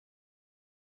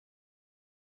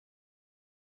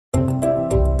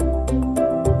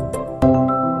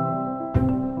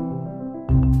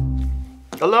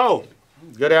Hello,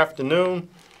 good afternoon,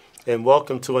 and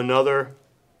welcome to another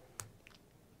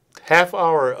half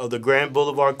hour of the Grand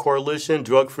Boulevard Coalition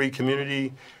Drug-Free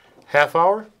Community Half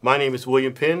Hour. My name is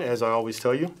William Penn, as I always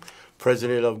tell you,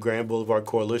 president of Grand Boulevard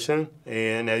Coalition.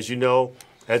 And as you know,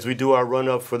 as we do our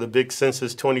run-up for the big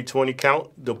Census 2020 count,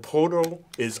 the portal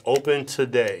is open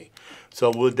today.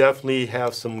 So we'll definitely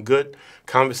have some good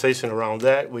conversation around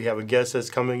that. We have a guest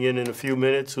that's coming in a few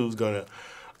minutes who's going to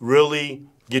really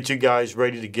get you guys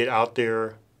ready to get out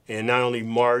there and not only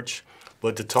march,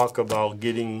 but to talk about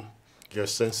getting your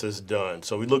census done.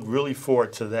 So we look really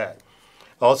forward to that.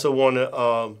 I also want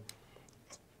to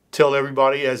tell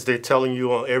everybody, as they're telling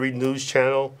you on every news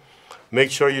channel,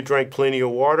 make sure you drink plenty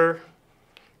of water.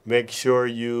 Make sure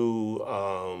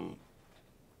you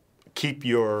keep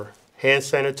your hand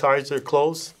sanitizer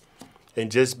close and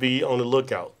just be on the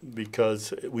lookout,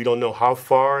 because we don't know how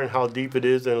far and how deep it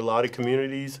is in a lot of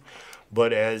communities.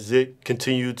 But as it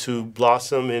continued to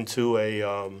blossom into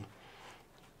a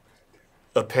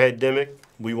pandemic,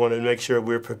 we want to make sure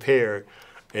we're prepared.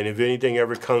 And if anything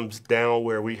ever comes down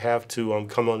where we have to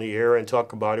come on the air and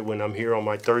talk about it when I'm here on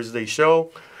my Thursday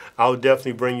show, I'll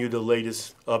definitely bring you the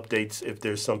latest updates if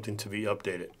there's something to be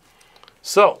updated.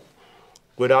 So,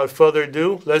 without further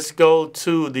ado, let's go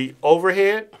to the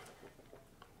overhead.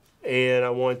 And I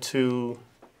want to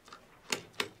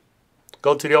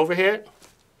go to the overhead.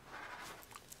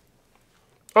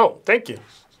 Oh, thank you.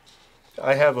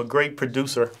 I have a great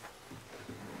producer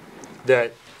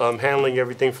that handling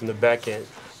everything from the back end.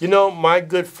 You know, my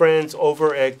good friends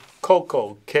over at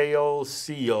KOCO,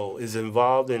 K-O-C-O, is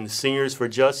involved in Seniors for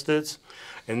Justice,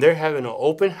 and they're having an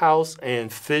open house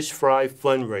and fish fry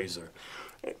fundraiser.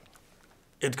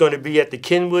 It's going to be at the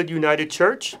Kenwood United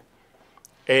Church,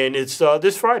 and it's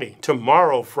this Friday,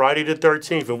 tomorrow, Friday the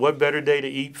 13th. And what better day to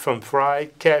eat from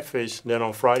fried catfish than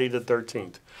on Friday the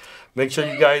 13th? Make sure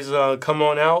you guys come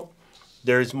on out.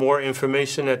 There's more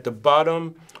information at the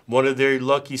bottom. One of their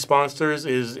lucky sponsors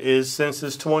is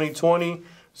Census 2020.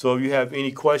 So if you have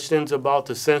any questions about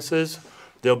the census,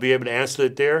 they'll be able to answer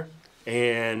it there.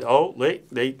 And, oh,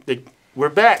 wait, we're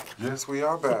back. Yes, we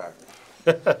are back.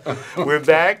 We're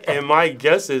back, and my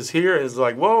guest is here. It's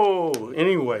like, whoa.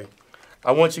 Anyway,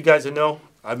 I want you guys to know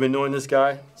I've been knowing this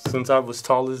guy since I was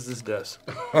tall as this desk.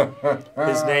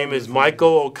 His name is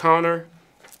Michael O'Connor.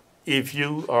 If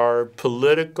you are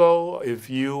political, if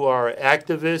you are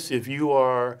activist, if you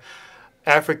are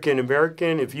African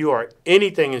American, if you are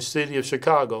anything in the city of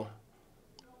Chicago,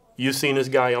 you've seen this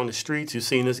guy on the streets, you've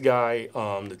seen this guy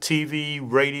on the TV,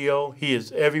 radio. He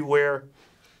is everywhere.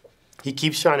 He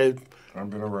keeps trying to...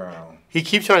 I've been around. He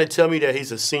keeps trying to tell me that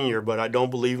he's a senior, but I don't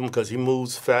believe him because he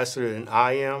moves faster than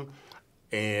I am,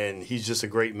 and he's just a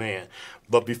great man.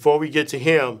 But before we get to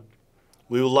him,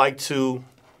 we would like to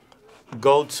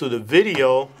go to the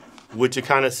video, which will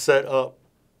kind of set up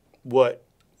what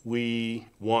we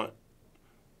want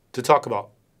to talk about.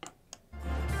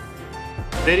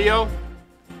 Video.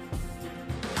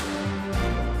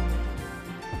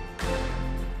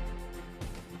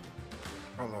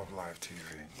 I love live TV.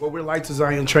 Well, we're Light to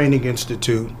Zion Training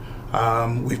Institute.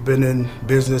 We've been in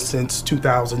business since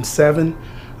 2007,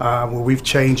 where we've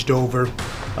changed over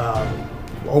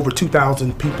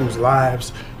 2,000 people's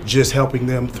lives, just helping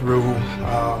them through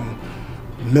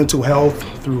mental health,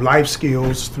 through life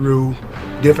skills, through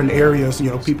different areas.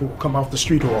 You know, people come off the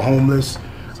street who are homeless,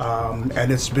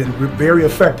 and it's been very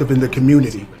effective in the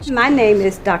community. My name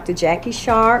is Dr. Jackie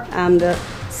Sharp. I'm the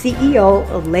CEO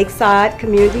of Lakeside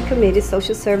Community Committed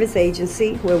Social Service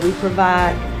Agency, where we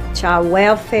provide child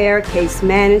welfare, case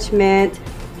management,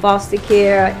 foster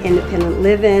care, independent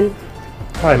living.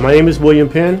 Hi, my name is William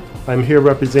Penn. I'm here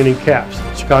representing CAPS,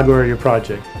 Chicago Area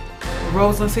Project.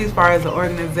 Roseland Ceasefire is an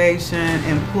organization,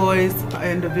 employs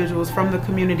individuals from the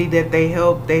community that they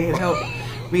help. They help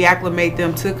reacclimate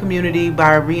them to community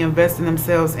by reinvesting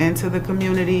themselves into the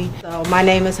community. So my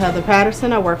name is Heather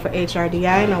Patterson. I work for HRDI,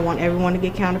 and I want everyone to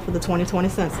get counted for the 2020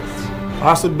 census.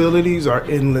 Possibilities are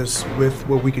endless with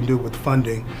what we can do with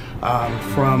funding.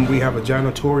 We have a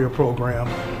janitorial program,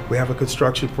 we have a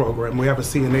construction program, we have a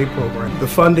CNA program. The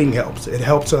funding helps. It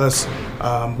helps us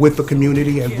with the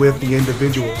community and with the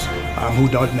individuals who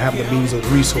don't have the means or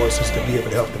resources to be able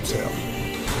to help themselves.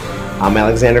 I'm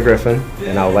Alexander Griffin,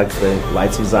 and I would like to thank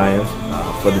Light to Zion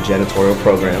for the janitorial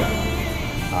program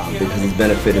because he's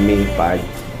benefited me by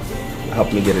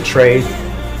helping me get a trade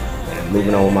and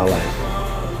moving on with my life.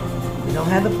 We don't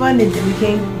have the funding, then we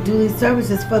can't do these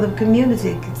services for the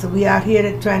community. So we out here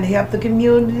trying to help the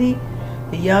community,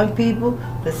 the young people,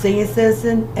 the senior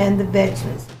citizen, and the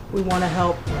veterans. We want to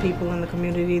help people in the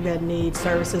community that need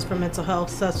services for mental health,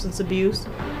 substance abuse.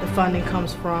 The funding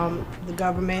comes from the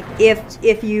government.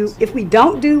 If we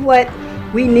don't do what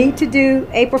we need to do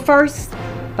April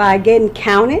 1st by getting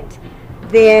counted,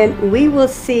 then we will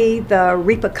see the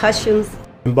repercussions.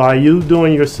 And by you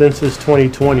doing your Census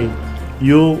 2020,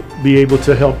 you'll be able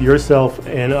to help yourself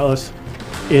and us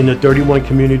in the 31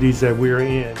 communities that we're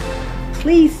in.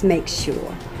 Please make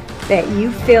sure that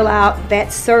you fill out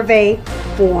that survey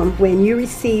form when you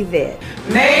receive it.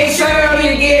 Make sure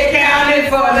you get counted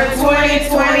for the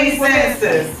 2020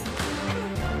 census.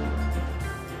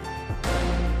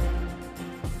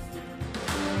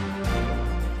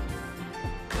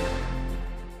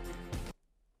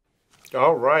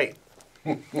 All right.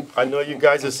 I know you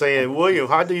guys are saying, William,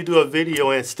 how do you do a video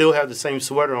and still have the same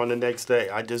sweater on the next day?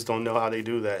 I just don't know how they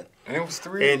do that. And it was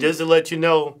 3. And just to let you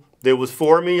know, there was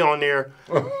 4 of me on there.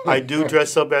 I do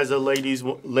dress up as a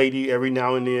lady every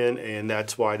now and then, and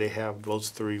that's why they have those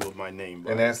 3 with my name.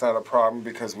 And that's not a problem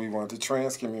because we want the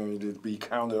trans community to be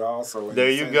counted also.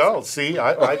 There you go. See,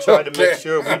 I try to make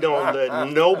sure we don't let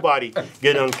nobody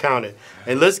get uncounted.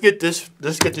 And let's get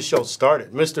the show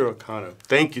started. Mr. O'Connor,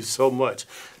 thank you so much.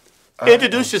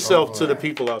 Introduce yourself to the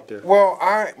people out there. Well,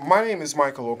 my name is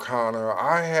Michael O'Connor.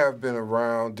 I have been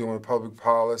around doing public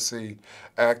policy,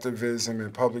 activism,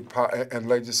 and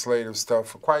legislative stuff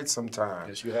for quite some time.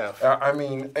 Yes, you have. I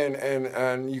mean,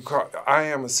 I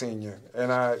am a senior,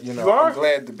 and You are? I'm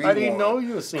glad to be one. I didn't know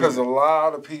you were a senior. Because a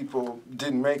lot of people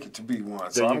didn't make it to be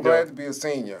one, so There you I'm go. glad to be a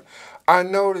senior. I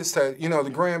noticed that, the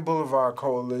Grand Boulevard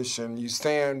Coalition, you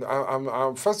stand,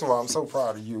 first of all, I'm so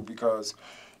proud of you because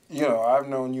I've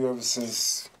known you ever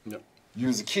since you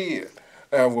was a kid,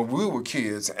 when we were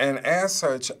kids. And as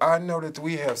such, I know that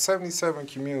we have 77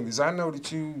 communities. I know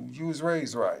that you was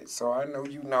raised right. So I know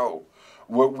you know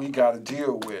what we got to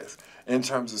deal with in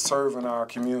terms of serving our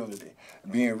community,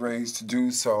 being raised to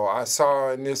do so. I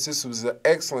saw in this was an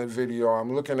excellent video.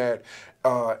 I'm looking at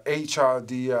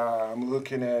HRDI, I'm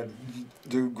looking at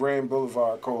the Grand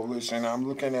Boulevard Coalition, I'm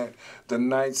looking at the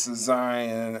Knights of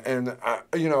Zion, and I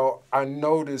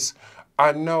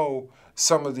know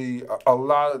some of a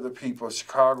lot of the people,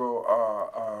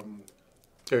 Chicago,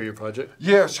 Area Project.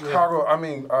 Yeah, Chicago. Yeah. I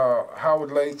mean, Howard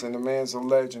Lathan, the man's a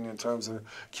legend in terms of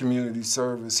community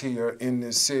service here in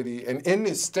this city and in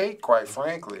this state, quite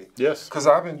frankly. Yes. Because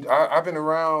I've been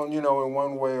around, in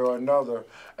one way or another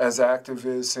as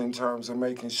activists in terms of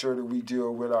making sure that we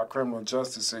deal with our criminal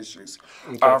justice issues.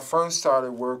 Okay. I first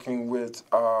started working with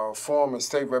former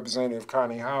State Representative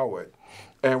Connie Howard.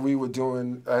 And we were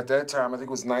doing, at that time, I think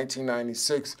it was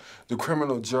 1996, the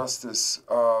criminal justice.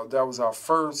 That was our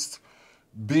first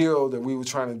bill that we were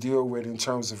trying to deal with in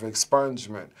terms of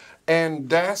expungement. And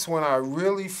that's when I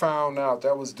really found out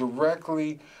that was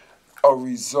directly a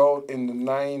result in the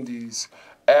 90s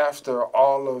after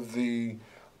all of the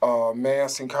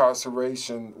mass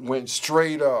incarceration went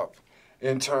straight up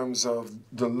in terms of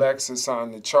the Lexus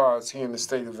on the charts here in the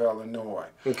state of Illinois.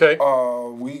 Okay.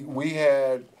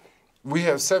 We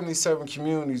have 77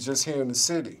 communities just here in the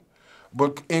city.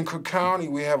 But in Cook County,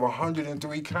 we have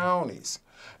 103 counties.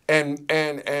 And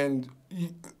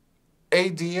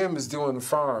ADM is doing the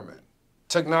farming.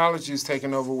 Technology is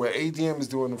taking over where ADM is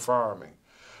doing the farming.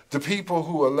 The people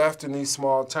who are left in these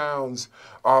small towns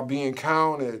are being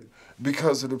counted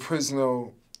because of the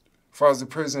prison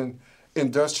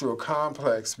industrial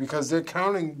complex, because they're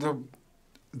counting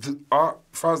as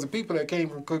far as the people that came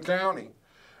from Cook County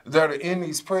that are in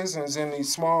these prisons in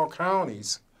these small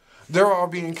counties, they're all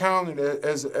being counted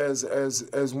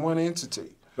as one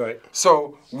entity. Right.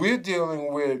 So we're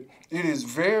dealing with, it is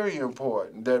very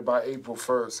important that by April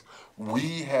 1st,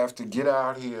 we have to get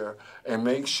out here and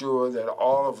make sure that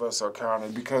all of us are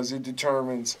counted because it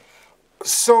determines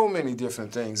so many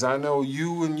different things. I know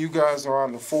you guys are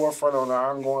on the forefront on an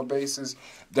ongoing basis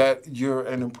that you're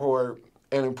an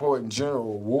important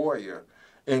general warrior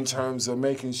in terms of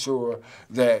making sure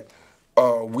that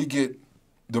we get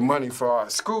the money for our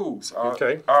schools. So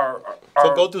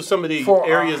go through some of the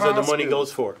areas that the money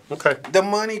goes for. Okay. The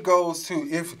money goes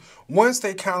to, once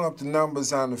they count up the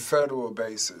numbers on the federal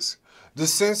basis, the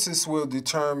census will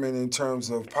determine in terms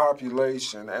of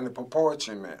population and the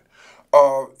proportionment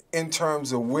in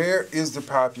terms of where is the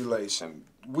population.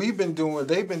 They've been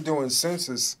doing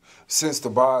census since the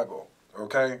Bible,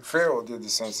 okay? Pharaoh did the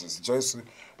census. Joseph,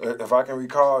 if I can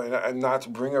recall, and not to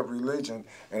bring up religion,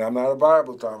 and I'm not a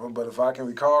Bible thumper, but if I can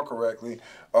recall correctly,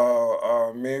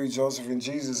 Mary, Joseph, and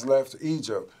Jesus left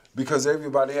Egypt because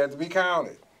everybody had to be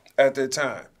counted at that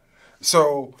time.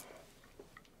 So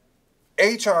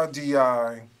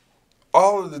HRDI,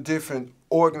 all of the different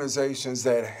organizations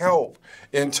that help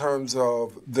in terms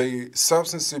of the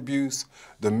substance abuse,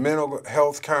 the mental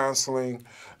health counseling,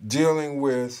 dealing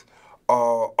with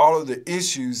all of the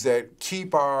issues that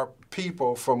keep our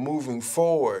people from moving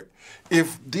forward.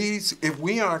 If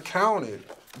we aren't counted,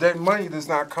 that money does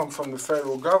not come from the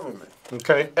federal government.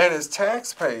 Okay. And as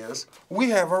taxpayers, we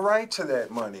have a right to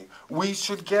that money. We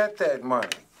should get that money.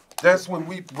 That's when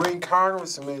we bring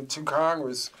congressmen to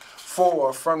Congress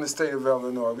from the state of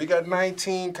Illinois. We got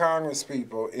 19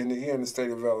 congresspeople here in the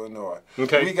state of Illinois.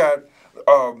 Okay. We got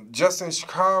just in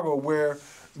Chicago, where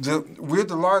we're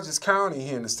the largest county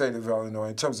here in the state of Illinois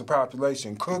in terms of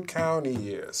population. Cook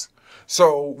County is.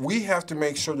 So we have to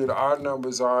make sure that our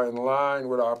numbers are in line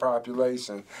with our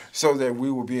population so that we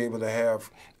will be able to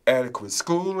have adequate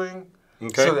schooling,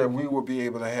 so that we will be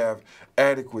able to have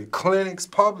adequate clinics,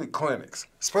 public clinics,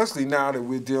 especially now that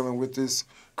we're dealing with this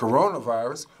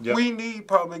coronavirus. Yep. We need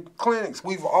public clinics.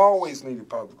 We've always needed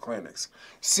public clinics.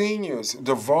 Seniors,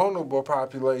 the vulnerable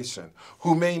population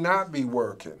who may not be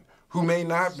working, who may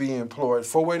not be employed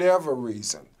for whatever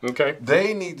reason. Okay.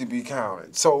 They need to be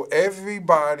counted. So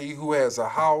everybody who has a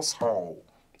household,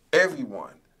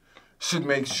 everyone, should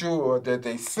make sure that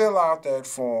they fill out that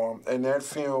form and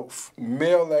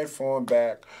mail that form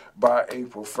back by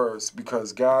April 1st,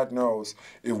 because God knows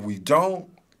if we don't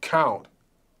count,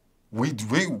 we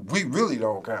really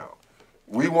don't count.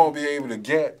 We won't be able to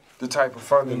get the type of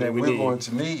funding that we're going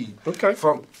to need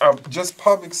from just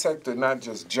public sector, not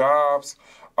just jobs,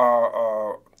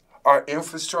 our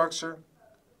infrastructure,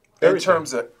 in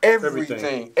terms of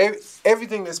everything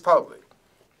that's public.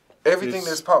 Everything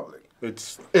that's public.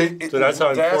 So that's how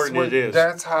important it is.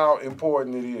 That's how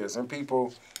important it is, and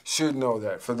people should know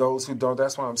that. For those who don't,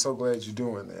 that's why I'm so glad you're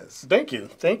doing this. Thank you.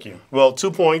 Thank you. Well, 2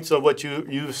 points of what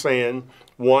you were saying.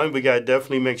 One, we got to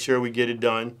definitely make sure we get it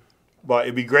done. But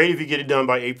it'd be great if you get it done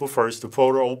by April 1st. The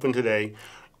portal open today.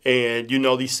 And, you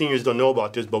know, these seniors don't know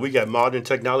about this, but we got modern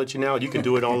technology now. You can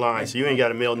do it online, so you ain't got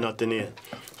to mail nothing in.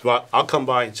 So I'll come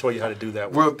by and show you how to do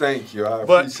that. Well, thank you. I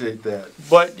appreciate that.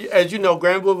 But as you know,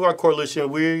 Grand Boulevard Coalition,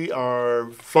 we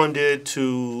are funded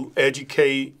to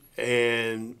educate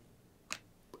and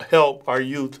help our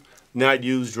youth not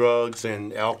use drugs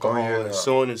and alcohol and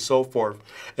so on and so forth.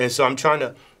 And so I'm trying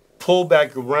to pull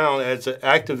back around as an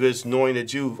activist, knowing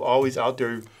that you've always out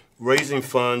there raising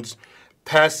funds,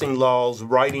 passing laws,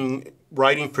 writing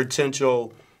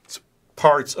potential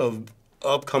parts of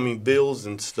upcoming bills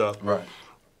and stuff. Right.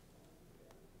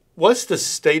 What's the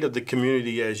state of the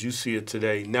community as you see it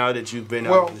today, now that you've been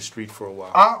out in the street for a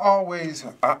while?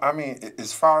 I mean,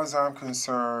 as far as I'm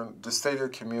concerned, the state of the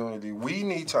community, we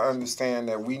need to understand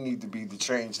that we need to be the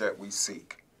change that we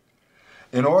seek.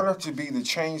 In order to be the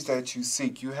change that you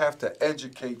seek, you have to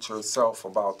educate yourself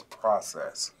about the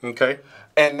process. Okay.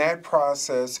 And that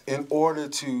process,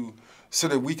 so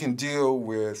that we can deal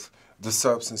with the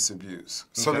substance abuse,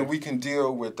 so that we can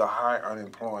deal with the high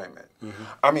unemployment.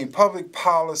 I mean, public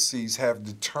policies have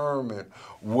determined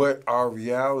what our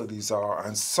realities are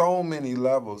on so many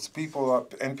levels. People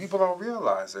don't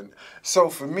realize it. So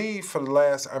for me,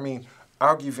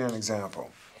 I'll give you an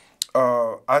example.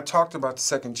 I talked about the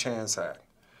Second Chance Act.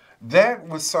 That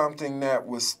was something that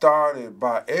was started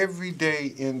by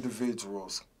everyday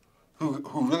individuals who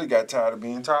really got tired of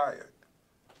being tired.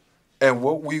 And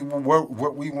what we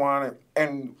wanted,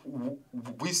 and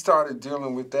we started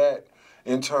dealing with that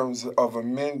in terms of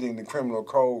amending the criminal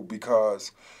code,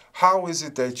 because how is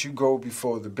it that you go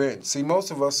before the bench? See, most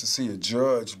of us will see a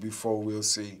judge before we'll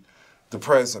see the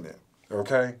president,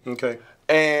 okay? Okay.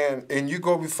 And you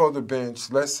go before the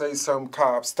bench, let's say some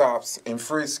cop stops and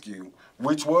frisk you,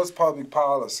 which was public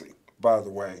policy, by the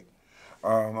way.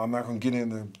 I'm not going to get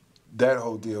into that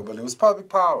whole deal, but it was public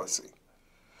policy.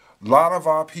 A lot of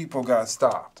our people got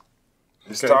stopped.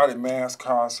 It started mass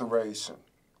incarceration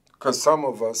because some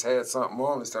of us had something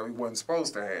on us that we wasn't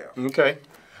supposed to have. Okay.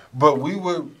 But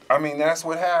that's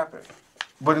what happened.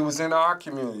 But it was in our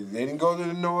community. They didn't go to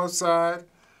the north side.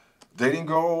 They didn't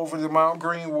go over to Mount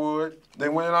Greenwood. They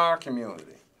went in our community.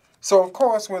 So, of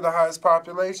course, we're the highest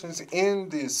populations in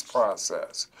this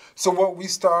process. So what we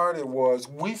started was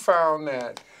we found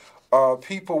that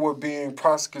people were being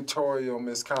prosecutorial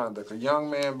misconduct. A young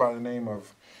man by the name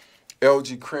of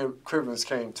L.G. Crivens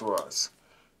came to us.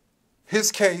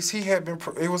 His case,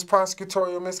 it was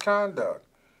prosecutorial misconduct.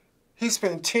 He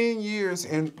spent 10 years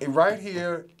right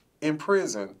here in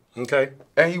prison. Okay.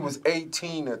 And he was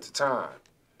 18 at the time.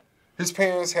 His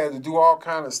parents had to do all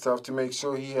kind of stuff to make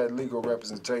sure he had legal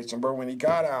representation. But when he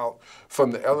got out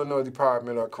from the Illinois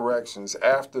Department of Corrections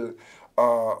after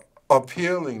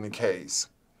appealing the case,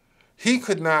 he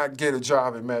could not get a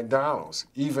job at McDonald's,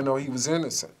 even though he was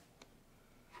innocent.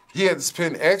 he had to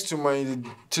spend extra money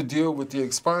to deal with the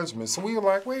expungement. So we were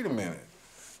like, wait a minute,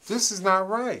 this is not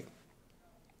right.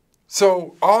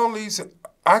 So all these,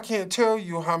 I can't tell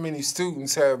you how many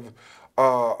students have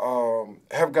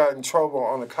gotten in trouble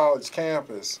on a college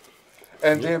campus,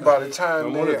 and then by the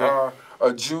time they are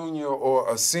a junior or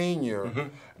a senior,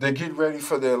 they get ready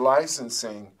for their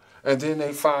licensing, and then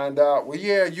they find out, well,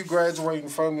 yeah, you graduating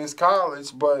from this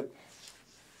college, but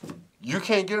you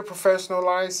can't get a professional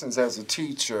license as a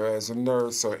teacher, as a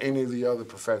nurse, or any of the other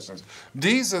professions.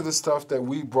 These are the stuff that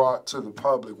we brought to the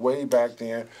public way back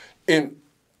then in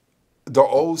the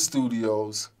old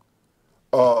studios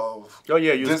of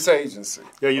this agency.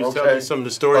 Yeah, you was telling me some of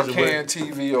the stories. Or Can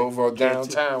TV over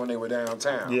downtown when they were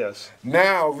downtown. Yes.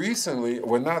 Now, recently,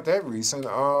 well, not that recent,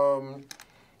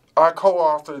 I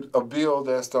co-authored a bill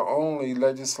that's the only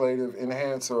legislative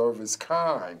enhancer of its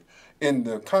kind in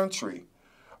the country,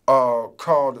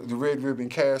 called the Red Ribbon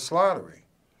Cash Lottery.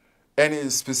 And it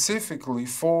is specifically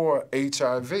for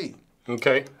HIV.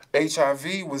 Okay.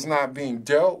 HIV was not being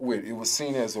dealt with. It was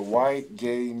seen as a white,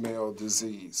 gay, male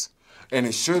disease. And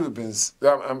it should have been,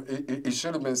 it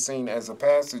should have been seen as a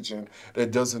pathogen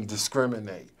that doesn't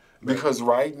discriminate. Because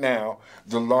right now,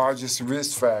 the largest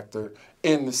risk factor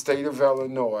in the state of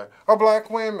Illinois are black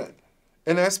women.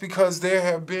 And that's because there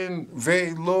have been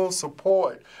very little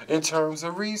support in terms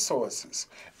of resources.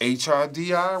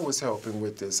 HRDI was helping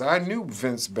with this. I knew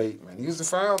Vince Bateman. He was the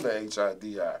founder of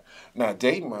HRDI. Not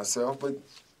dating myself, but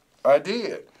I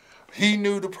did. He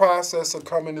knew the process of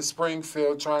coming to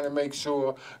Springfield, trying to make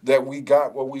sure that we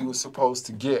got what we were supposed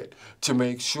to get, to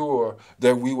make sure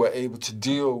that we were able to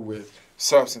deal with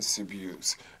substance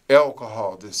abuse,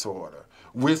 alcohol disorder,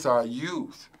 with our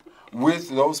youth, with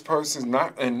those persons,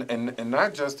 and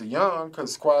not just the young,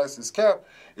 because quiet is kept.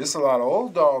 It's a lot of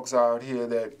old dogs out here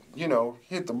that, you know,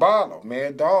 hit the bottle,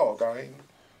 mad dog.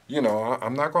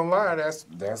 I'm not gonna lie, that's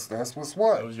what's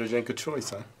what. That was your drink of choice,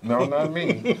 huh? No, not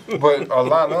me, but a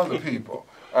lot of other people.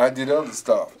 I did other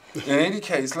stuff. In any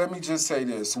case, let me just say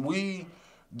this: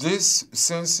 this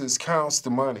census counts the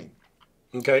money.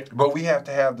 Okay. But we have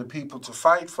to have the people to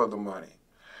fight for the money,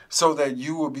 so that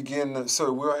you will begin to.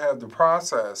 So we'll have the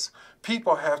process.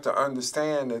 People have to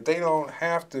understand that they don't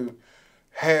have to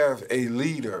have a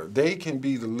leader. They can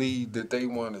be the lead that they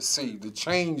want to see, the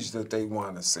change that they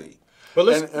want to see. Well,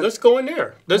 let's go in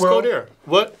there. Let's go there.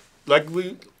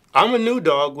 I'm a new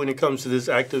dog when it comes to this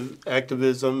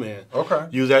activism, and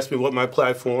you asked me what my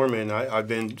platform, and I've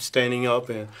been standing up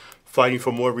and fighting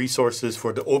for more resources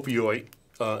for the opioid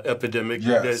epidemic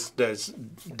that's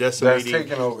decimating. That's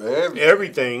taking over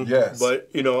everything. Yes. But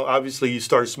obviously you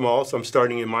start small, so I'm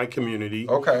starting in my community.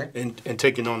 And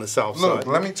taking on the South Side. Look,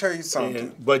 let me tell you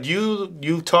something. But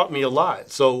you taught me a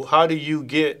lot. So how do you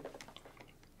get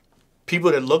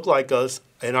people that look like us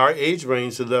in our age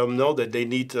range to let them know that they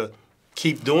need to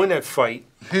keep doing that fight?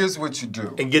 Here's what you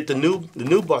do. And get the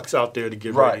new bucks out there to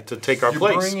get ready to take our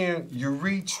place. You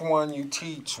reach one, you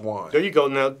teach one. There you go.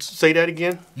 Now say that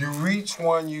again. You reach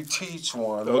one, you teach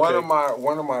one. Okay.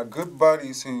 One of my good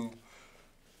buddies who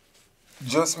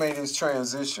just made his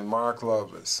transition, Mark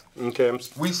Lovelace. Okay.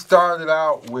 You start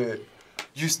out with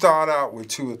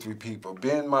 2 or 3 people.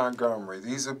 Ben Montgomery.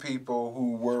 These are people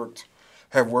who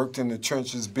have worked in the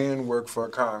trenches. Ben worked for a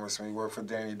congressman. He worked for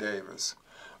Danny Davis.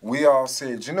 We all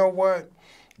said, you know what?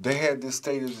 They had this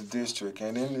state of the district,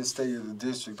 and in this state of the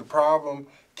district, the problem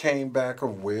came back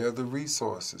of where are the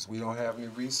resources? We don't have any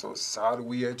resources. How do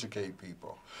we educate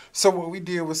people? So what we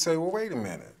did was say, well, wait a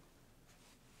minute.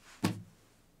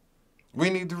 We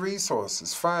need the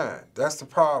resources. Fine. That's the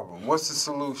problem. What's the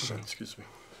solution? Excuse me.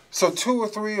 So 2 or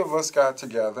 3 of us got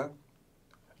together,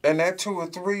 and that 2 or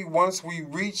 3, once we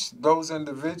reached those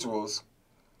individuals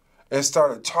and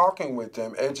started talking with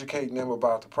them, educating them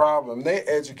about the problem, they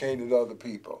educated other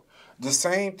people. The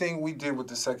same thing we did with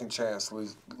the second chance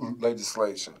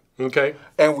legislation. Okay.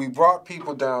 And we brought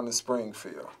people down to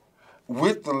Springfield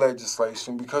with the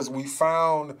legislation because we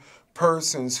found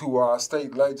persons who are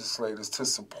state legislators to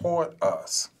support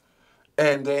us.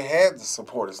 And they had the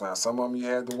supporters. Now, some of them you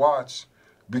had to watch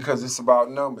because it's about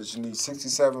numbers. You need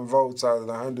 67 votes out of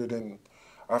the 100 and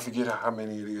I forget how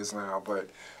many it is now, but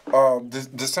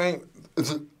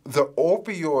the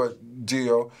opioid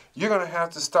deal, you're going to have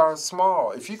to start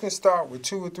small. If you can start with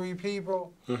 2 or 3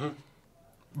 people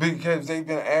because they've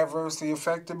been adversely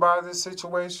affected by this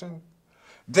situation,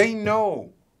 they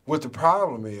know what the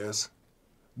problem is.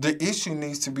 The issue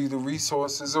needs to be the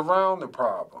resources around the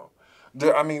problem.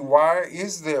 Why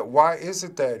is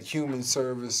it that human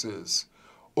services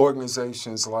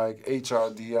organizations like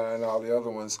HRDI and all the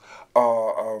other ones,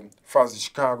 for the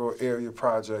Chicago Area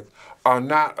Project, are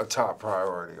not a top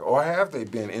priority, or have they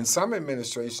been? In some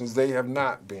administrations, they have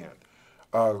not been.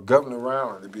 Governor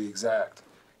Rauner, to be exact.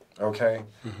 Okay?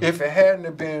 If it hadn't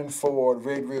have been for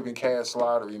Red Ribbon Cash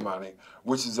Lottery money,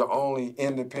 which is the only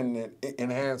independent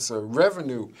enhancer,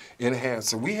 revenue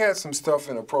enhancer, we had some stuff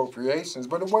in appropriations,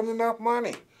 but it wasn't enough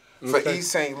money for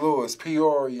East St. Louis,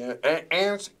 Peoria,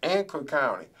 and Cook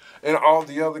County, and all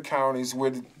the other counties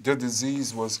where the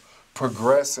disease was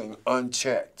progressing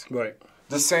unchecked. Right.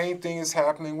 The same thing is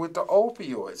happening with the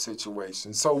opioid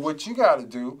situation. So what you got to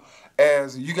do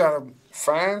is you got to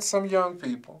find some young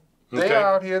people. They're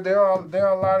out here. There are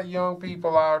a lot of young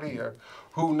people out here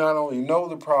who not only know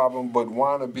the problem but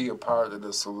want to be a part of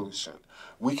the solution.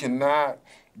 We cannot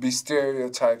be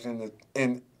stereotyped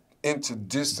into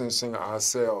distancing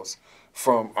ourselves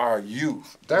from our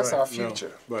youth. That's our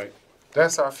future. No. Right.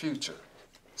 That's our future.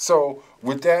 So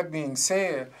with that being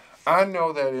said, I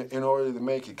know that in order to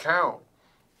make it count,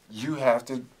 you have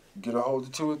to get a hold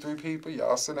of 2 or 3 people.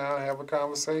 Y'all sit down and have a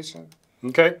conversation.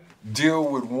 Okay. Deal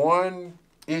with one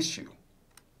issue.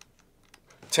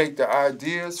 Take the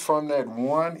ideas from that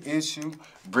one issue,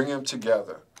 bring them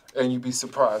together, and you'd be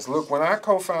surprised. Look, when I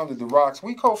co-founded the Rocks,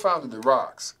 we co-founded the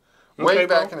Rocks way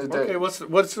back in the day. Okay, what's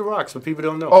the Rocks? For people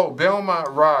don't know. Oh, Belmont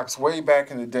Rocks way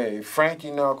back in the day. Frankie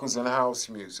Knuckles and house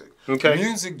music. Okay.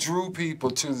 Music drew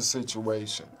people to the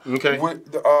situation. Okay.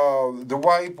 With the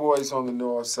white boys on the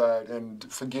north side, and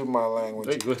forgive my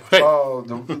language.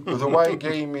 The white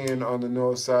gay men on the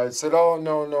north side said, "Oh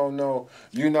no,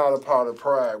 you're not a part of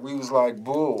Pride." We was like,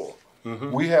 "Bull.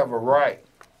 We have a right.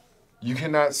 You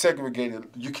cannot segregate it.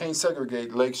 You can't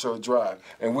segregate Lakeshore Drive,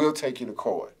 and we'll take you to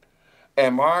court."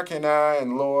 And Mark and I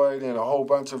and Lloyd and a whole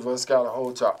bunch of us got a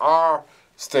hold to our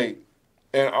state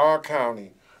and our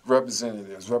county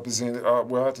representatives.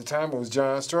 Well, at the time it was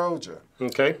John Stroger.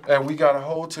 Okay. And we got a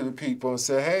hold to the people and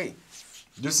said, hey,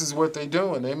 this is what they're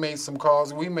doing. They made some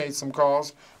calls. We made some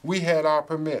calls. We had our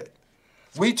permit.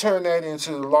 We turned that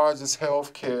into the largest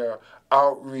health care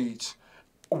outreach,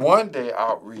 one-day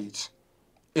outreach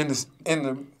in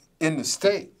the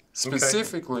state.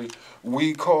 Specifically,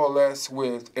 we coalesced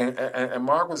with, and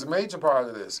Mark was a major part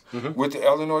of this, with the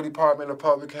Illinois Department of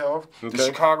Public Health, the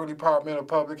Chicago Department of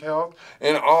Public Health,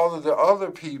 and all of the other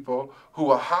people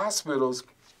who are hospitals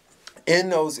in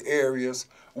those areas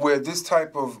where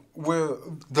where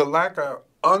the lack of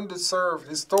underserved,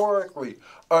 historically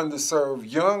underserved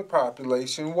young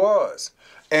population was.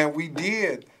 And we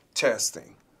did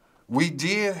testing. We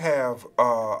did have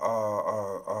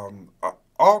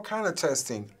all kind of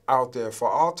testing out there for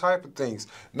all type of things,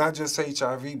 not just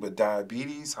HIV, but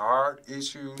diabetes, heart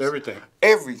issues,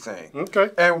 everything. Okay.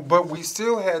 But we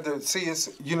still had to see it's.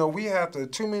 We have to.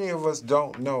 Too many of us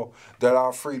don't know that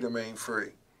our freedom ain't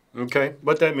free. Okay.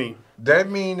 What that mean? That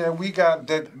mean that we got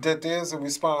that there's a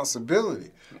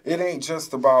responsibility. It ain't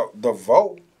just about the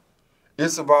vote.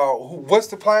 It's about what's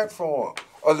the platform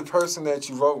of the person that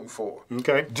you're voting for.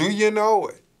 Okay. Do you know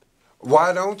it?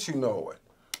 Why don't you know it?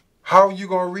 How are you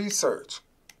going to research?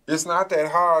 It's not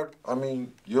that hard. I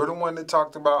mean, you're the one that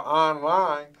talked about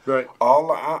online. Right. All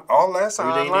that's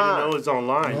online. Everything you need to know is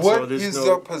online. What is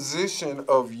the position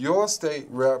of your state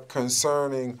rep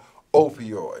concerning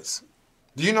opioids?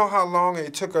 Do you know how long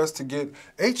it took us to get...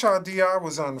 HRDI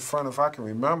was on the front, if I can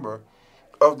remember,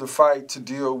 of the fight to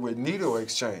deal with needle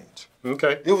exchange.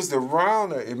 Okay. It was the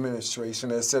Rauner administration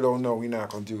that said, oh, no, we're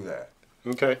not going to do that.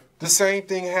 Okay. The same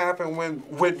thing happened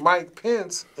with Mike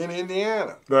Pence in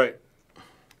Indiana. Right.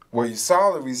 Well, you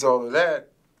saw the result of that.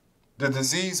 The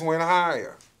disease went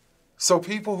higher. So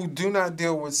people who do not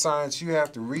deal with science, you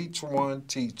have to reach one,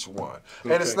 teach one.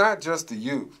 Okay. And it's not just the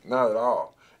youth, not at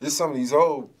all. It's some of these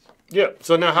old... Yeah,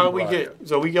 so now how do we get...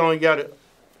 So we only got it...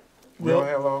 We don't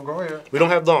have long. Go ahead. We don't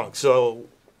have long. So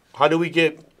how do we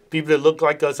get people that look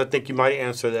like us? I think you might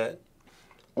answer that.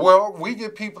 Well, we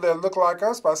get people that look like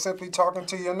us by simply talking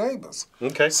to your neighbors.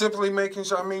 Okay. Simply making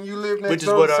sure, you live next door to somebody. Which is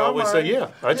what I always say, yeah.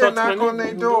 I talk knock on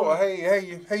their door.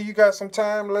 Hey, you got some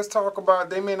time? Let's talk about it.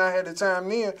 They may not have the time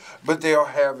then, but they'll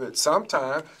have it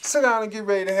sometime. Sit down and get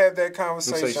ready to have that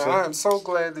conversation. I am so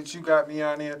glad that you got me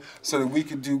on here so that we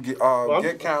could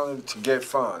get counted to get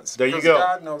funds. There you go. Because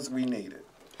God knows we need it.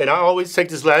 And I always take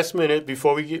this last minute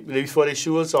before they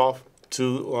shoo us off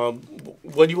to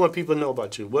what do you want people to know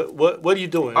about you? What are you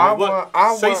doing?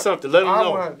 Say something. Let them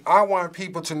know. I want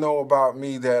people to know about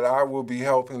me that I will be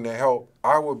helping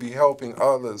I will be helping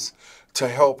others to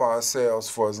help ourselves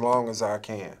for as long as I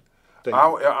can.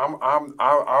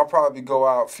 I'll probably go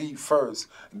out feet first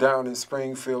down in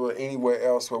Springfield or anywhere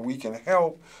else where we can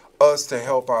help us to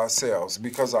help ourselves,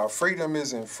 because our freedom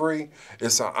isn't free.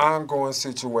 It's an ongoing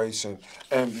situation,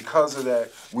 and because of that,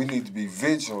 we need to be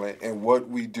vigilant in what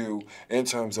we do in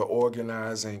terms of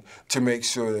organizing to make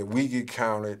sure that we get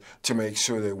counted, to make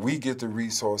sure that we get the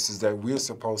resources that we're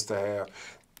supposed to have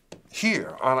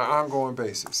here on an ongoing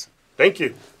basis. Thank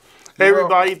you. Hey,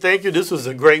 everybody, thank you. This was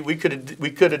a great, we could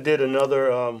have did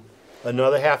another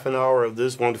half an hour of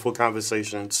this wonderful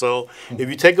conversation. So if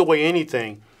you take away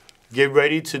anything, get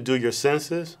ready to do your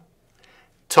census,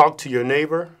 talk to your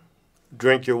neighbor,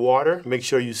 drink your water, make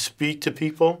sure you speak to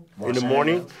people in the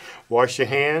morning, wash your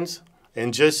hands,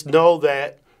 and just know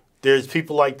that there's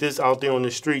people like this out there on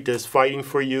the street that's fighting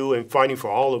for you and fighting for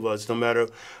all of us, no matter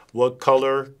what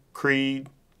color, creed.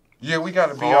 Yeah, we got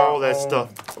to be all that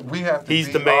stuff. We have to He's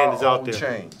be the man our that's out own there.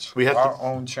 change. We have our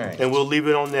own change. And we'll leave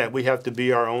it on that. We have to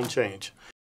be our own change.